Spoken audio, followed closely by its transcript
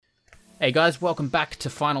Hey guys, welcome back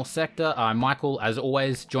to Final Sector. I'm Michael, as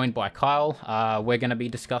always, joined by Kyle. We're going to be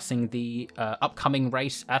discussing the upcoming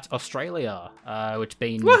race at Australia, which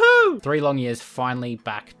been 3 long years, finally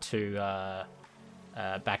back to our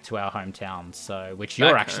hometown. So, which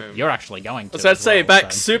you're actually going to. I was about to say,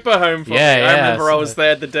 back super home for me. I remember I was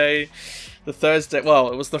there the Thursday.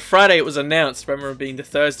 Well, it was the Friday it was announced. I remember being the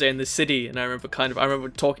Thursday in the city, and I remember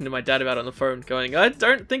talking to my dad about it on the phone, going, "I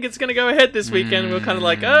don't think it's gonna go ahead this weekend." We were kind of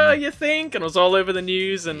like, "Oh, you think?" And it was all over the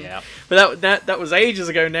news, but that was ages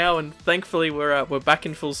ago now, and thankfully we're back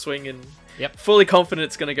in full swing and. Yep. Fully confident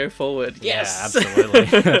it's going to go forward. Yes! Yeah,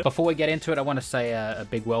 absolutely. Before we get into it, I want to say a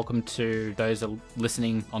big welcome to those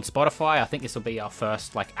listening on Spotify. I think this will be our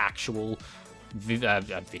first actual video.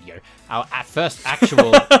 Our first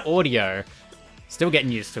actual audio. Still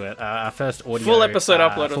getting used to it. Our first audio. Full episode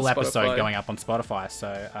upload on Spotify. Full episode going up on Spotify.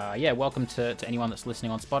 So, welcome to anyone that's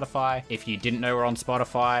listening on Spotify. If you didn't know we're on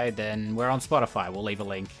Spotify, then we're on Spotify. We'll leave a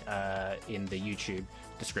link in the YouTube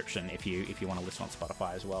description if you want to listen on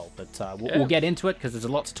Spotify as well. But we'll get into it because there's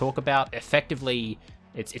a lot to talk about. Effectively,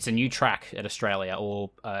 it's a new track at Australia,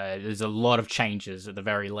 or there's a lot of changes at the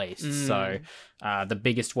very least. So the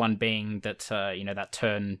biggest one being that that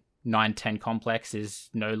turn 9-10 complex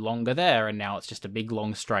is no longer there, and now it's just a big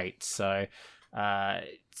long straight. So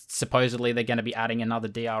supposedly they're going to be adding another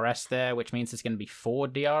DRS there, which means there's going to be 4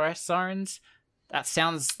 DRS zones. That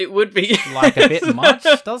sounds it would be like a bit much,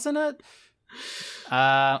 doesn't it?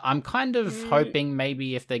 I'm kind of hoping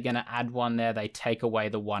maybe if they're going to add one there, they take away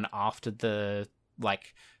the one after the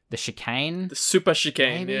chicane. The super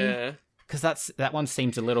chicane, maybe? Yeah. Because that one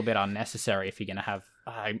seems a little bit unnecessary if you're going to have...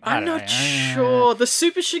 I'm not sure. The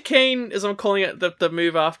super chicane, as I'm calling it, the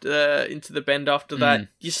move after into the bend after that,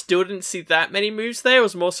 you still didn't see that many moves there. It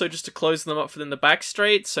was more so just to close them up for them the back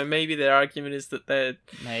straight. So maybe their argument is that they're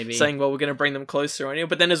saying, well, we're going to bring them closer anyway.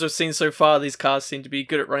 But then as we've seen so far, these cars seem to be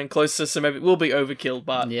good at running closer, so maybe it will be overkill,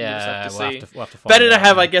 but we'll just have to see. We'll have to find Better to out,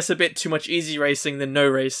 have, I guess, a bit too much easy racing than no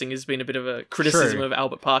racing has been a bit of a criticism of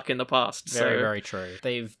Albert Park in the past. Very, very true.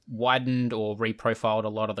 They've widened or reprofiled a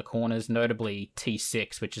lot of the corners, notably T6,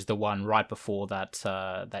 which is the one right before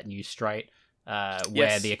that new straight,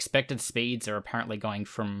 where the expected speeds are apparently going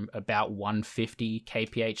from about 150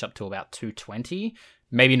 kph up to about 220.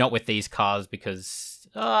 Maybe not with these cars because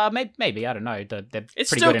maybe I don't know. They're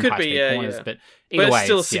pretty good in high-speed corners, but either way, it's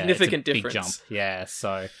still a significant difference. Big jump. Yeah,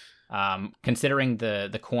 so considering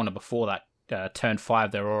the corner before that, turn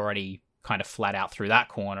 5, they're already kind of flat out through that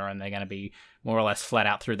corner, and they're going to be more or less flat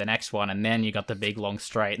out through the next one, and then you got the big long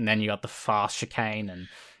straight, and then you got the fast chicane, and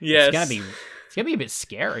it's gonna be a bit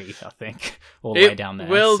scary, I think, all the way down there.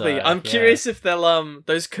 It will be. I'm curious if they'll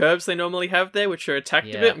those curbs they normally have there, which are attacked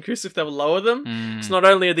a bit. I'm curious if they'll lower them. Because not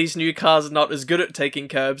only are these new cars not as good at taking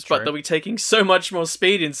curbs, but they'll be taking so much more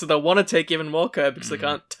speed in, so they'll want to take even more curb because they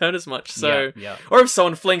can't turn as much. So, or if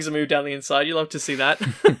someone flings a move down the inside, you'll love to see that.